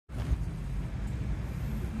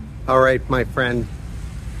All right, my friend.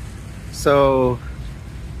 So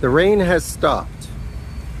the rain has stopped,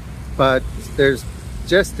 but there's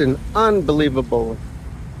just an unbelievable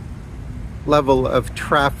level of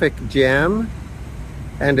traffic jam,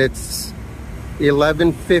 and it's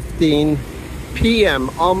 11:15 p.m.,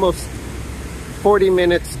 almost 40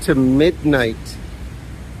 minutes to midnight,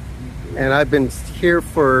 and I've been here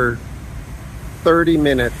for 30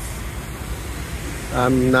 minutes.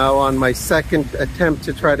 I'm now on my second attempt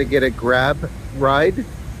to try to get a Grab ride.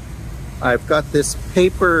 I've got this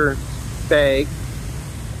paper bag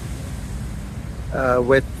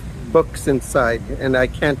with books inside, and I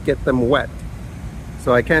can't get them wet.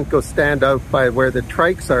 So I can't go stand out by where the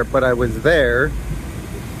trikes are, but I was there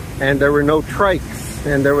and there were no trikes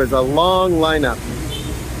and there was a long lineup.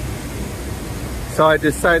 So I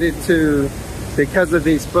decided to, because of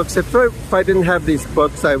these books, if I didn't have these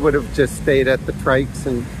books, I would have just stayed at the trikes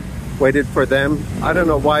and waited for them. I don't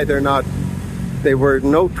know why there were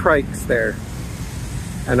no trikes there.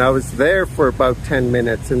 And I was there for about 10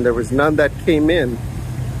 minutes and there was none that came in.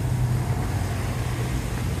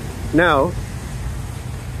 Now,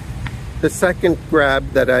 the second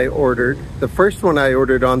Grab that I ordered, the first one I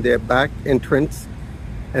ordered on the back entrance,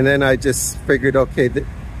 and then I just figured, okay,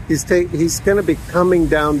 he's gonna be coming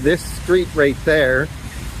down this street right there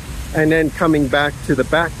and then coming back to the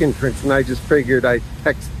back entrance. And I just figured I'd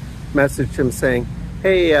message him saying,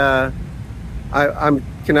 hey,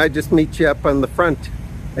 can I just meet you up on the front?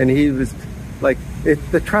 And he was like,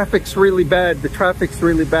 the traffic's really bad. The traffic's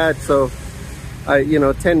really bad. So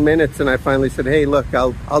 10 minutes, and I finally said, hey, look,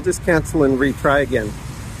 I'll just cancel and retry again.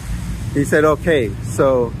 He said, okay.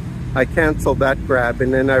 So I canceled that Grab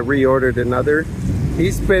and then I reordered another.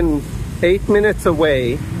 He's been 8 minutes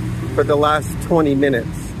away for the last 20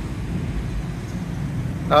 minutes.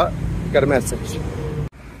 Got a message.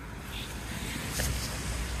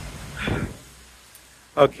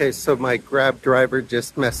 Okay, so my Grab driver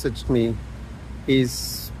just messaged me.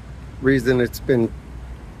 Reason it's been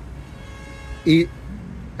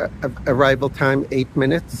arrival time 8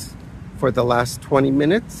 minutes for the last 20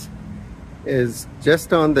 minutes is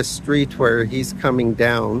just on the street where he's coming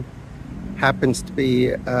down happens to be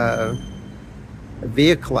a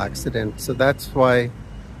vehicle accident. So that's why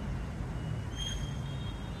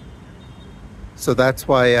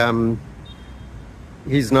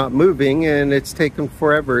he's not moving and it's taken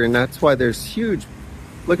forever, and that's why there's huge,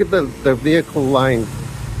 look at the vehicle line.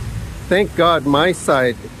 Thank God my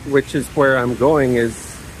side, which is where I'm going,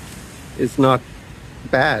 is not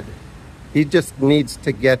bad. He just needs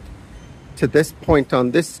to get to this point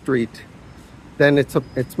on this street, then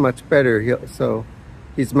it's much better. So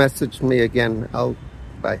he's messaged me again.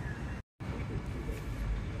 Bye.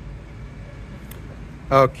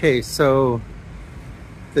 Okay, so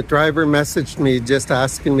the driver messaged me just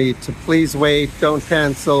asking me to please wait, don't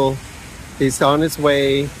cancel. He's on his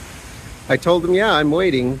way. I told him, yeah, I'm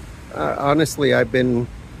waiting. Honestly, I've been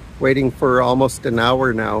waiting for almost an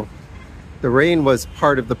hour now. The rain was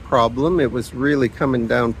part of the problem. It was really coming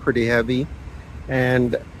down pretty heavy.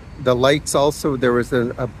 And the lights also, there was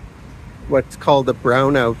what's called a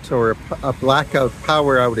brownout or a blackout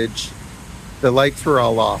power outage. The lights were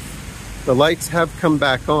all off. The lights have come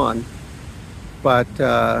back on, but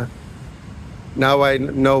now I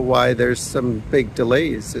know why there's some big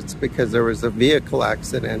delays. It's because there was a vehicle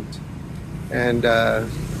accident, and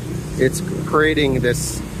it's creating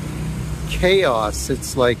this chaos.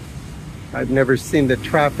 It's like I've never seen the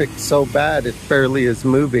traffic so bad. It barely is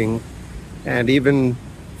moving. And even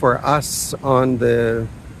for us on the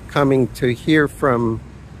coming to here from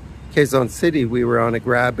Quezon City, we were on a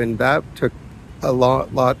Grab and that took a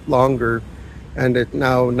lot longer. And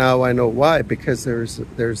now I know why, because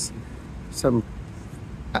there's some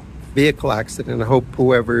vehicle accident. I hope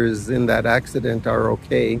whoever is in that accident are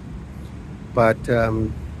okay. But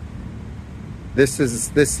this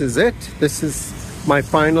is it. This is my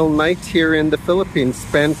final night here in the Philippines,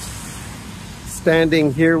 spent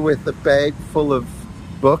standing here with a bag full of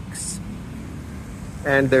books,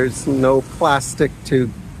 and there's no plastic to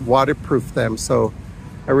waterproof them, so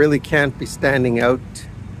I really can't be standing out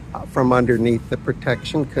from underneath the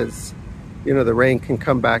protection because the rain can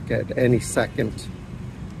come back at any second.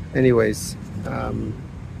 Anyways,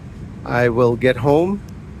 I will get home.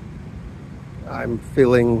 I'm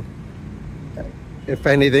feeling, if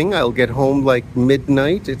anything, I'll get home like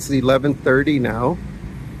midnight. It's 11:30 now.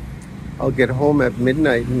 I'll get home at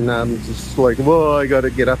midnight and I'm just like, whoa, I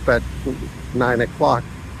gotta get up at 9 o'clock.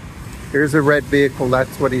 Here's a red vehicle,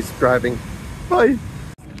 that's what he's driving. Bye.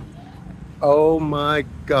 Oh my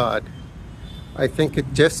God. I think it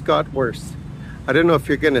just got worse. I don't know if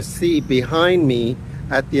you're gonna see behind me,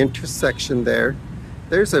 at the intersection there.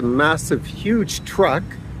 There's a massive, huge truck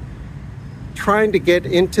trying to get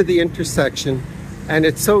into the intersection, and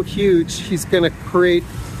it's so huge, he's going to create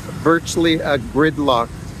virtually a gridlock.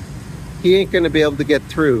 He ain't going to be able to get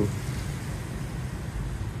through.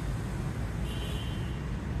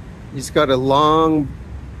 He's got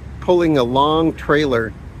pulling a long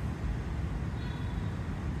trailer.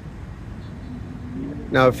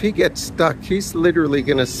 Now, if he gets stuck, he's literally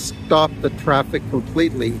going to stop the traffic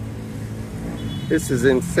completely. This is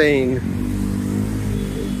insane.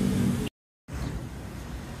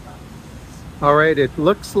 All right, it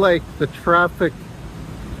looks like the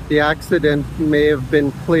accident may have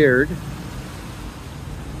been cleared.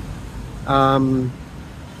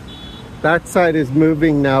 That side is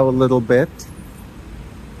moving now a little bit.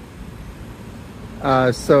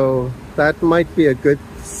 So that might be a good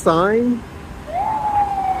sign.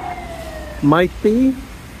 Might be.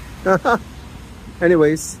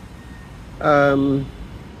 Anyways,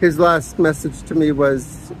 his last message to me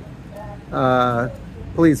was,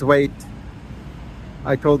 please wait.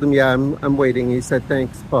 I told him, yeah, I'm waiting. He said,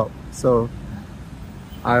 thanks, Paul. So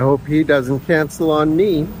I hope he doesn't cancel on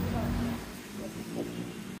me.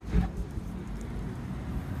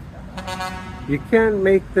 You can't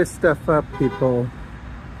make this stuff up, people.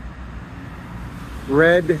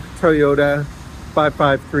 Red Toyota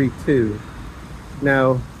 5532.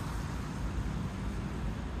 Now,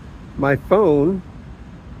 my phone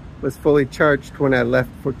was fully charged when I left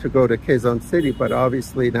to go to Quezon City, but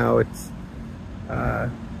obviously now it's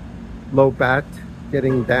low bat,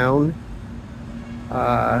 getting down.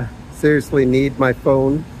 Seriously need my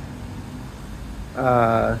phone.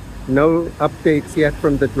 No updates yet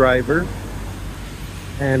from the driver.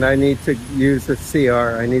 And I need to use a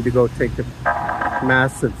CR. I need to go take a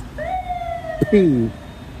massive pee.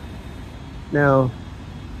 Now,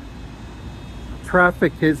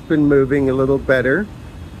 traffic has been moving a little better.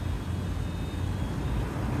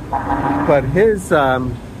 But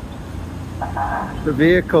the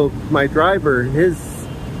vehicle, my driver, his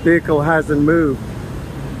vehicle hasn't moved.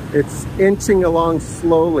 It's inching along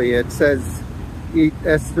slowly. It says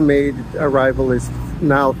estimated arrival is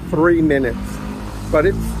now 3 minutes. But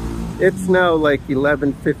it's now like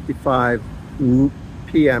 11:55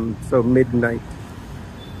 p.m., so midnight.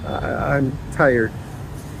 I'm tired.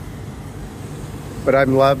 But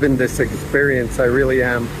I'm loving this experience, I really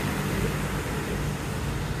am.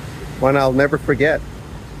 One I'll never forget.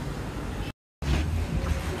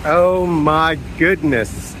 Oh my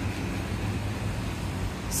goodness.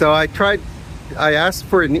 So I asked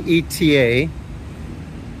for an ETA,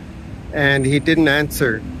 and he didn't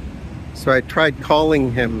answer. So I tried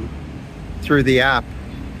calling him through the app,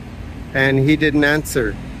 and he didn't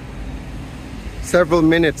answer. Several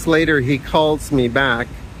minutes later, he calls me back.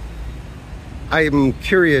 I'm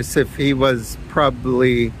curious if he was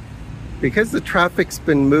probably, because the traffic's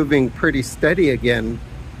been moving pretty steady again,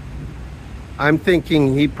 I'm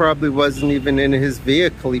thinking he probably wasn't even in his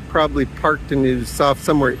vehicle. He probably parked and he was off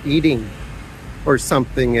somewhere eating or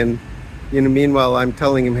something. And meanwhile, I'm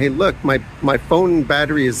telling him, hey, look, my phone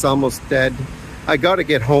battery is almost dead. I got to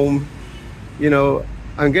get home.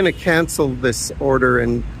 I'm going to cancel this order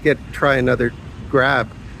and try another Grab.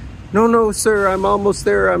 No, sir, I'm almost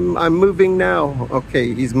there. I'm moving now.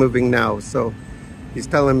 Okay, he's moving now. So he's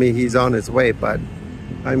telling me he's on his way. But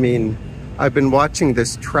I mean, I've been watching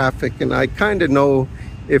this traffic, and I kind of know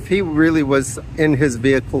if he really was in his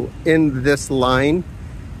vehicle in this line,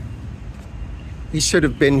 he should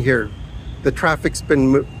have been here. The traffic's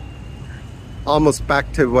been almost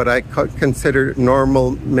back to what I consider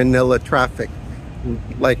normal Manila traffic,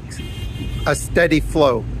 like a steady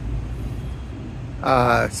flow.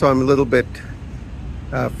 So I'm a little bit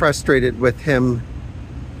frustrated with him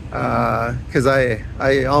because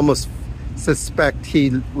I almost suspect he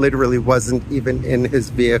literally wasn't even in his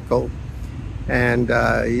vehicle, and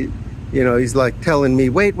he's like telling me,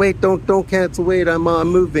 wait, don't cancel, wait, I'm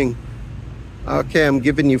moving. Okay, I'm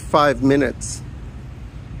giving you 5 minutes.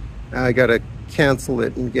 I gotta cancel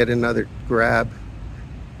it and get another Grab.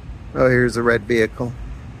 Oh, here's a red vehicle.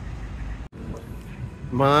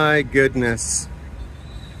 My goodness.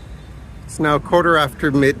 It's now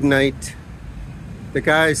 1:15 midnight. The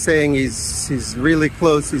guy's saying he's really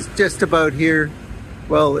close. He's just about here.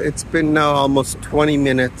 Well, it's been now almost 20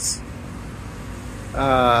 minutes.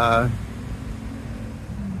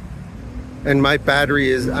 And my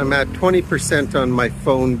battery I'm at 20% on my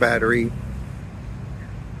phone battery.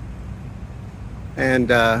 And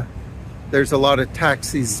there's a lot of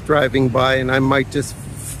taxis driving by, and I might just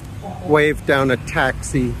wave down a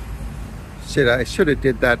taxi. I should have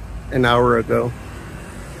did that an hour ago.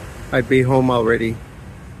 I'd be home already.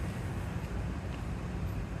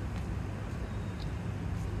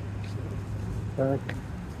 back.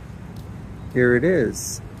 Here it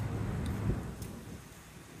is.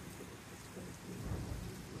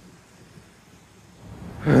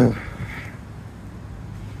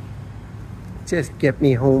 Just get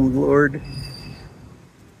me home, Lord.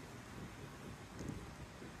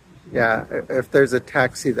 Yeah, if there's a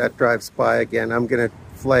taxi that drives by again, I'm gonna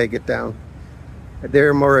flag it down.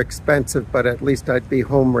 They're more expensive, but at least I'd be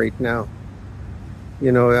home right now.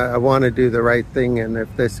 You know, I want to do the right thing, and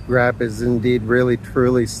if this Grab is indeed really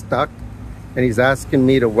truly stuck and he's asking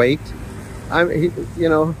me to wait,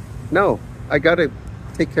 no, I gotta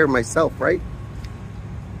take care of myself, right?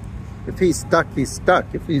 If he's stuck, he's stuck.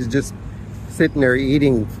 If he's just sitting there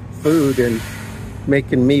eating food and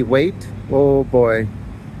making me wait, oh boy.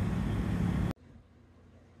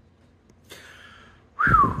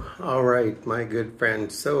 Whew. All right, my good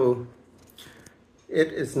friend. So it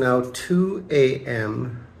is now 2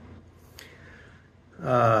 a.m.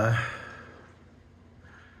 I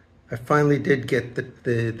finally did get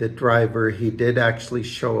the driver. He did actually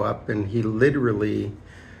show up, and he literally,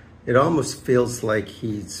 it almost feels like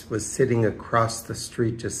he was sitting across the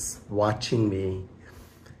street just watching me.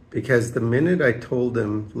 Because the minute I told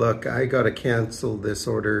him, look, I got to cancel this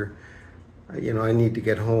order, you know, I need to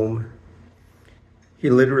get home, he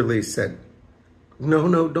literally said,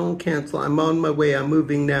 no, don't cancel. I'm on my way. I'm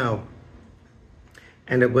moving now.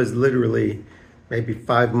 And it was literally maybe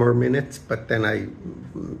 5 more minutes, but then I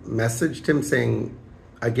messaged him saying,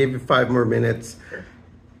 I gave you 5 more minutes.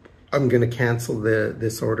 I'm going to cancel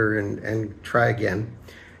this order and try again.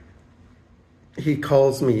 He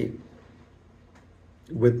calls me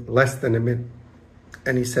with less than a minute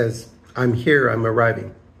and he says, I'm here, I'm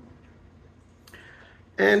arriving.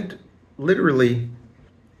 And literally,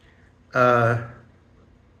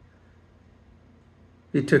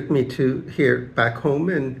 he took me to back home,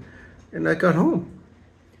 and I got home.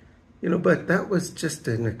 You know, but that was just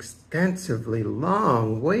an extensively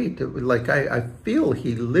long wait. It was like, I feel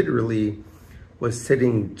he literally was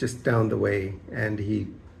sitting just down the way, and he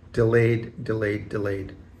delayed.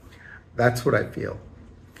 That's what I feel.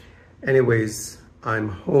 Anyways, I'm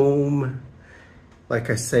home. Like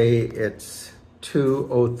I say, it's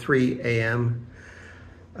 2:03 a.m.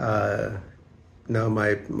 Now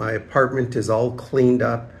my apartment is all cleaned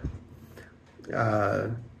up.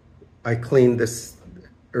 I cleaned this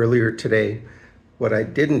earlier today. What I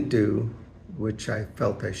didn't do, which I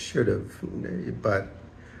felt I should have, but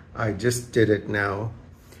I just did it now,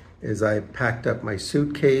 is I packed up my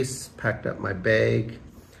suitcase, packed up my bag.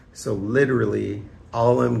 So literally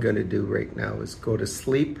all I'm gonna do right now is go to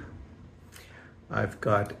sleep. I've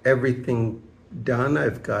got everything done.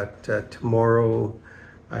 I've got tomorrow,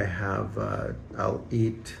 I have, I'll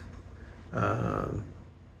eat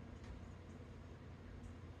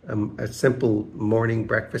a simple morning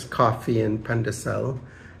breakfast, coffee and pandesal,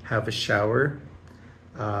 have a shower.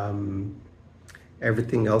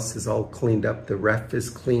 Everything else is all cleaned up. The ref is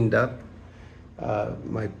cleaned up.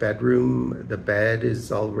 My bedroom, the bed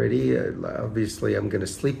is all ready. Obviously, I'm gonna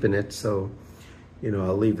sleep in it, so, you know,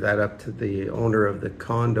 I'll leave that up to the owner of the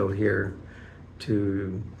condo here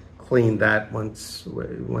to clean that when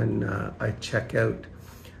I check out.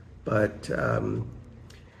 But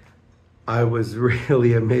I was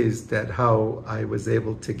really amazed at how I was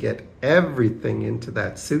able to get everything into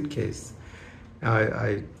that suitcase.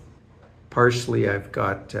 Partially I've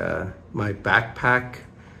got my backpack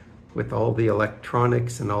with all the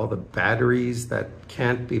electronics and all the batteries that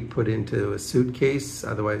can't be put into a suitcase,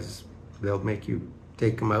 otherwise they'll make you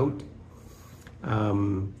take them out.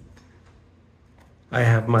 I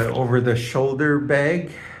have my over-the-shoulder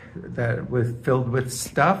bag that was filled with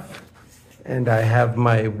stuff, and I have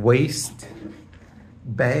my waist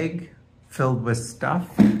bag filled with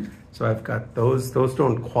stuff. So I've got those. Those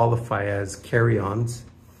don't qualify as carry-ons.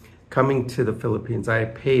 Coming to the Philippines, I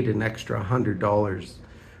paid an extra $100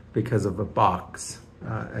 because of a box,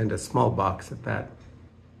 and a small box at that.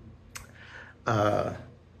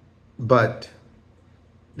 But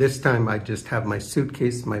this time I just have my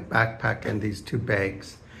suitcase, my backpack, and these 2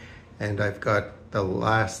 bags. And I've got the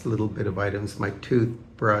last little bit of items, my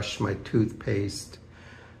toothbrush, my toothpaste,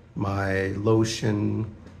 my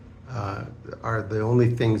lotion, are the only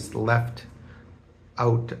things left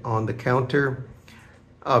out on the counter.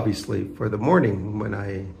 Obviously, for the morning, when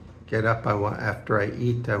I get up, after I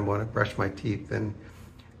eat, I want to brush my teeth and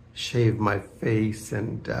shave my face,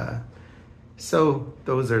 and so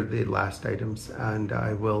those are the last items, and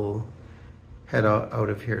I will head out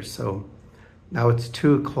of here. So now it's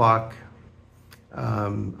 2 o'clock.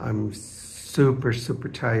 I'm super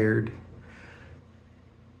tired.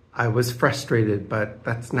 I was frustrated, but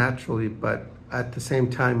that's naturally, but at the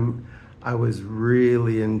same time, I was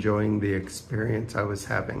really enjoying the experience I was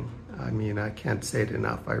having. I mean, I can't say it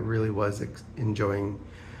enough. I really was enjoying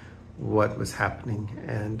what was happening,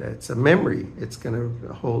 and it's a memory. It's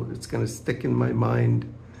gonna stick in my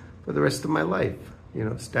mind for the rest of my life. You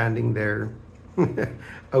know, standing there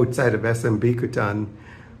outside of SM Bicutan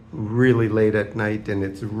really late at night, and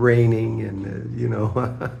it's raining, and you know,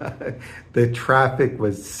 the traffic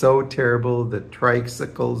was so terrible. The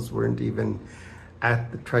tricycles weren't even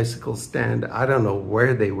at the tricycle stand. I don't know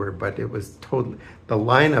where they were, but it was totally, the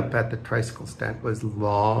lineup at the tricycle stand was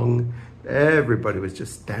long. Everybody was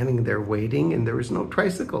just standing there waiting, and there was no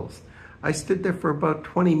tricycles. I stood there for about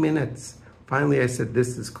 20 minutes. Finally, I said,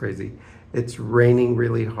 this is crazy. It's raining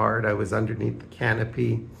really hard. I was underneath the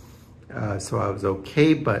canopy, so I was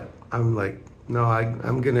okay, but I'm like, no,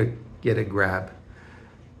 I'm gonna get a Grab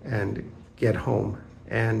and get home.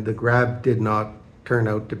 And the Grab did not turn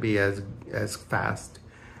out to be as fast,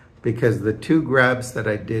 because the 2 Grabs that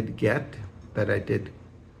I did get, that I did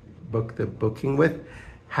book the booking with,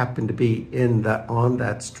 happened to be on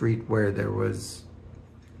that street where there was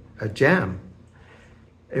a jam.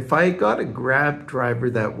 If I got a Grab driver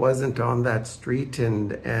that wasn't on that street,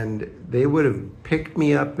 and they would have picked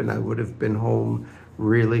me up and I would have been home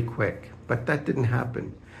really quick, but that didn't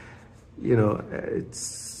happen. You know,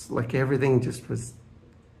 it's like everything just was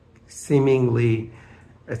seemingly,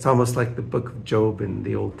 it's almost like the book of Job in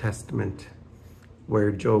the Old Testament,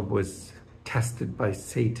 where Job was tested by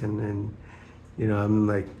Satan, and you know, I'm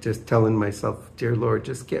like just telling myself, dear Lord,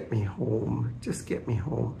 just get me home. Just get me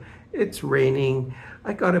home. It's raining.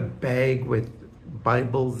 I got a bag with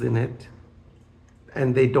Bibles in it,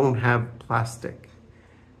 and they don't have plastic.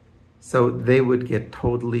 So they would get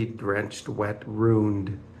totally drenched, wet,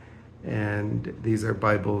 ruined. And these are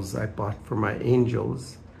Bibles I bought for my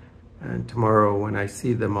angels. And tomorrow when I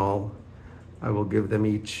see them all, I will give them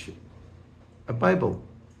each a Bible.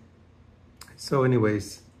 So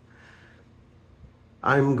anyways,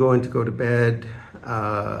 I'm going to go to bed.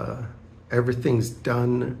 Everything's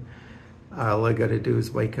done. All I gotta do is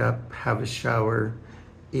wake up, have a shower,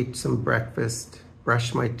 eat some breakfast,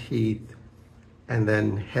 brush my teeth, and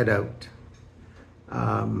then head out.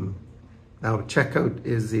 Now checkout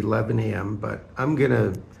is 11 a.m., but I'm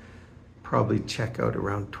gonna probably check out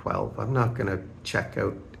around 12. I'm not gonna check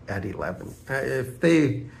out at 11.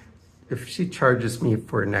 If she charges me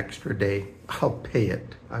for an extra day, I'll pay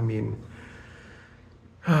it. I mean,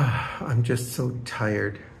 I'm just so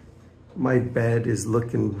tired. My bed is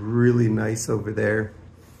looking really nice over there.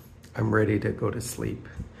 I'm ready to go to sleep.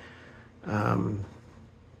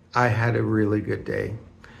 I had a really good day.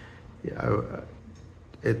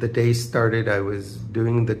 The day started, I was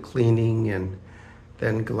doing the cleaning, and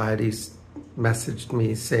then Gladys messaged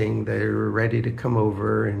me saying they were ready to come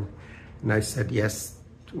over, and I said, yes,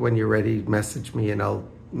 when you're ready, message me and I'll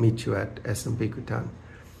meet you at SM Bicutan.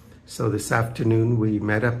 So this afternoon we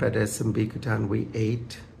met up at SM Bicutan, we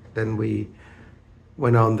ate, then we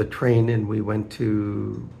went on the train and we went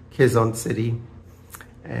to Quezon City,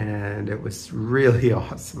 and it was really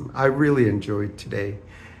awesome. I really enjoyed today.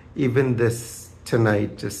 Even this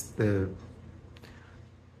tonight, just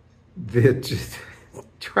just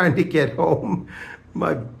trying to get home.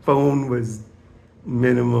 My phone was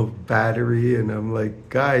minimal battery, and I'm like,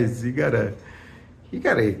 guys, you gotta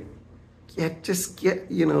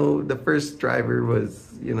get, you know, the first driver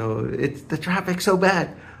was, you know, it's the traffic's so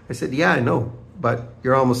bad. I said, yeah, I know, but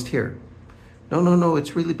you're almost here. No,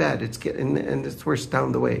 it's really bad. It's getting, and it's worse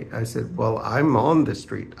down the way. I said, well, I'm on the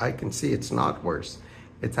street. I can see it's not worse.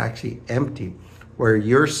 It's actually empty. Where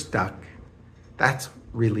you're stuck, that's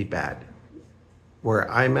really bad. Where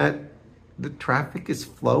I'm at, the traffic is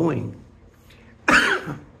flowing.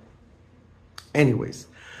 Anyways,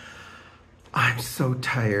 I'm so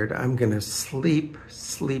tired. I'm gonna sleep.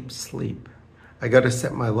 I gotta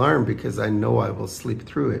set my alarm because I know I will sleep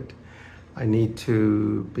through it. I need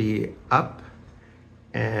to be up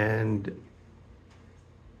and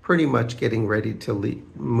pretty much getting ready to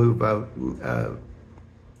move out,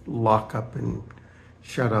 lock up and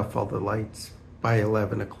shut off all the lights by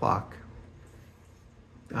 11 o'clock,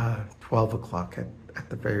 12 o'clock at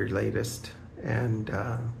the very latest, and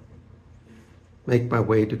make my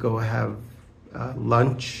way to go have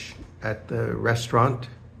lunch at the restaurant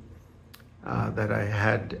that I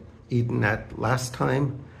had eaten at last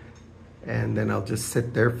time, and then I'll just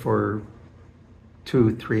sit there for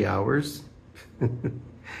 2-3 hours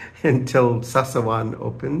until Sasawan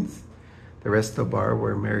opens, the resto bar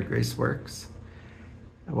where Mary Grace works.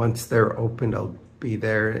 Once they're opened, I'll be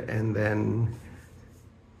there, and then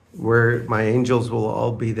my angels will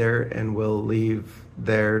all be there, and we'll leave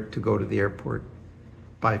there to go to the airport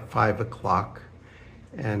by 5 o'clock,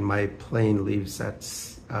 and my plane leaves at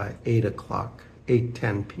 8 o'clock,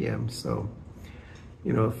 8:10 p.m. So,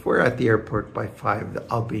 you know, if we're at the airport by 5,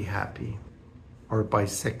 I'll be happy. Or by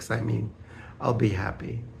 6, I mean, I'll be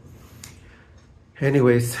happy.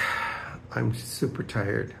 Anyways, I'm super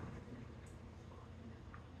tired.